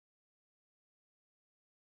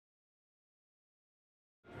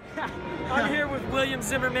I'm here with William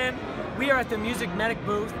Zimmerman. We are at the Music Medic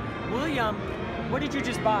booth. William, what did you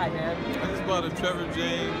just buy, man? I just bought a Trevor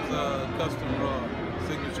James custom raw,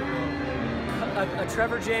 signature raw. A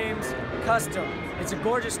Trevor James custom. It's a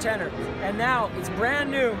gorgeous tenor. And now it's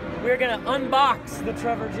brand new. We're gonna unbox the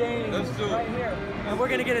Trevor James. Let's do it. Right here. And we're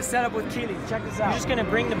gonna get it set up with key leaves. Check this out. You're just gonna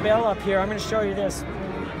bring the bell up here. I'm gonna show you this.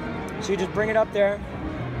 So you just bring it up there.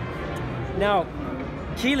 Now,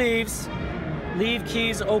 key leaves leave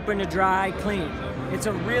keys open to dry, clean. It's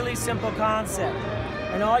a really simple concept.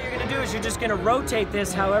 And all you're gonna do is you're just gonna rotate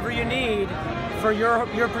this however you need for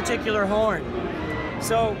your particular horn.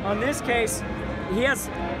 So on this case,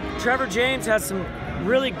 Trevor James has some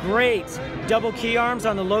really great double key arms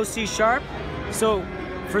on the low C sharp. So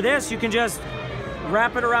for this, you can just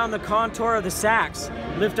wrap it around the contour of the sax,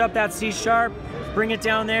 lift up that C sharp, bring it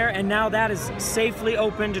down there, and now that is safely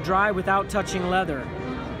open to dry without touching leather.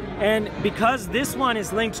 And because this one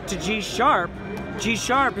is linked to G sharp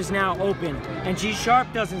is now open, and G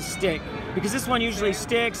sharp doesn't stick. Because this one usually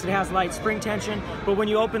sticks, it has light spring tension, but when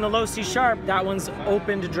you open the low C sharp, that one's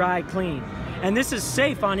open to dry clean. And this is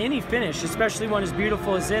safe on any finish, especially one as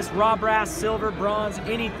beautiful as this, raw brass, silver, bronze,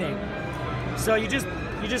 anything. So you just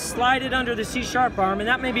slide it under the C sharp arm, and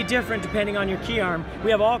that may be different depending on your key arm.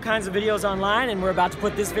 We have all kinds of videos online, and we're about to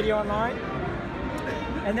put this video online.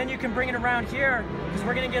 And then you can bring it around here, because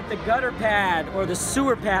we're gonna get the gutter pad or the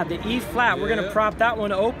sewer pad, the E flat. We're gonna prop that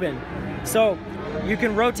one open. So you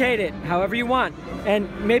can rotate it however you want. And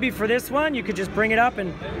maybe for this one, you could just bring it up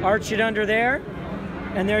and arch it under there.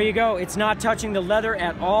 And there you go. It's not touching the leather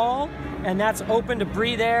at all. And that's open to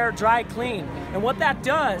breathe air, dry, clean. And what that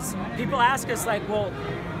does, people ask us like, well,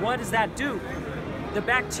 what does that do? The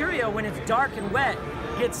bacteria, when it's dark and wet,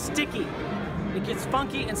 gets sticky. It gets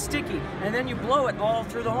funky and sticky. And then you blow it all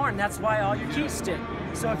through the horn. That's why all your keys stick.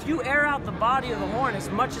 So if you air out the body of the horn as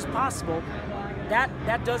much as possible,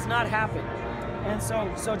 that does not happen. And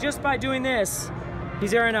so just by doing this,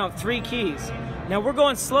 he's airing out 3 keys. Now we're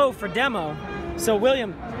going slow for demo. So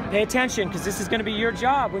William, pay attention, because this is gonna be your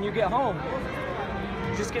job when you get home.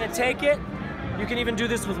 You're just gonna take it. You can even do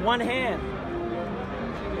this with one hand.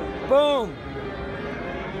 Boom.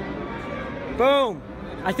 Boom.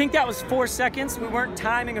 I think that was 4 seconds. We weren't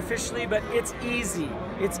timing officially, but it's easy.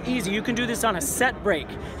 It's easy. You can do this on a set break.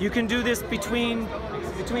 You can do this between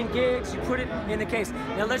gigs. You put it in the case.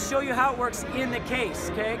 Now let's show you how it works in the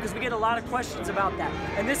case, okay? Because we get a lot of questions about that.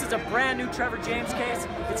 And this is a brand new Trevor James case.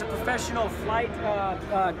 It's a professional flight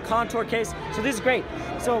contour case. So this is great.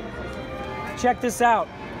 So check this out.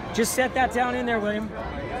 Just set that down in there, William.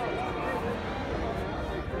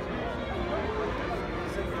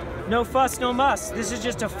 No fuss, no muss. This is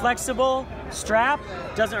just a flexible strap,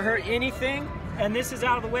 doesn't hurt anything, and this is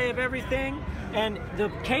out of the way of everything. And the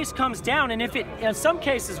case comes down, and if it, in some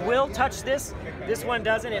cases, will touch this one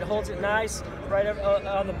doesn't. It holds it nice right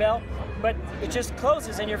on the belt, but it just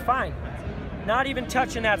closes and you're fine. Not even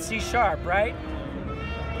touching that C sharp, right?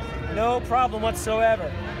 No problem whatsoever.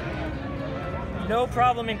 No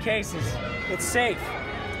problem in cases. It's safe.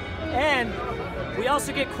 And we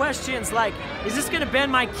also get questions like, is this gonna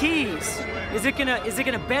bend my keys? Is it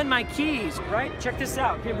gonna bend my keys, right? Check this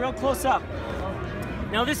out, okay, real close up.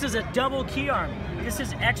 Now this is a double key arm. This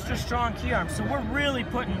is extra strong key arm. So we are really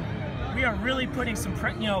putting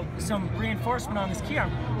some reinforcement on this key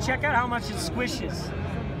arm. Check out how much it squishes.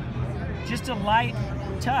 Just a light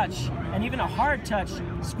touch, and even a hard touch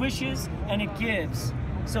squishes and it gives.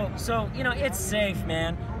 So you know, it's safe,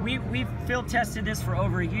 man. We've field tested this for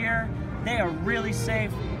over a year. They are really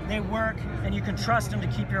safe, they work, and you can trust them to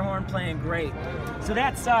keep your horn playing great. So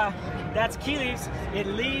that's key leaves. It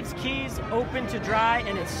leaves keys open to dry,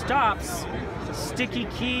 and it stops sticky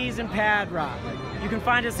keys and pad rot. You can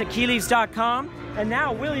find us at keyleaves.com. And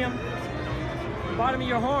now, William, the bottom of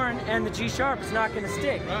your horn and the G sharp is not gonna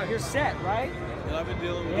stick. Right. You're set, right? Well, I've been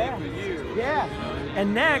dealing with it for years. Yeah,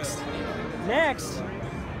 and next,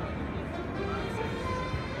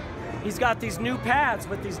 he's got these new pads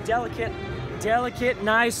with these delicate,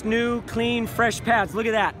 nice, new, clean, fresh pads. Look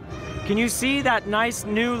at that. Can you see that nice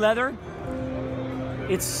new leather?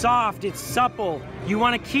 It's soft, it's supple. You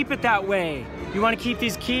want to keep it that way. You want to keep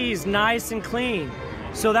these keys nice and clean.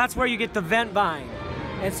 So that's where you get the vent vine.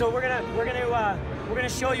 And so we're gonna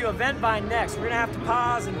show you a vent vine next. We're gonna have to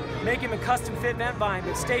pause and make him a custom fit vent vine,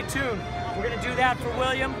 but stay tuned. We're gonna do that for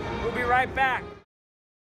William. We'll be right back.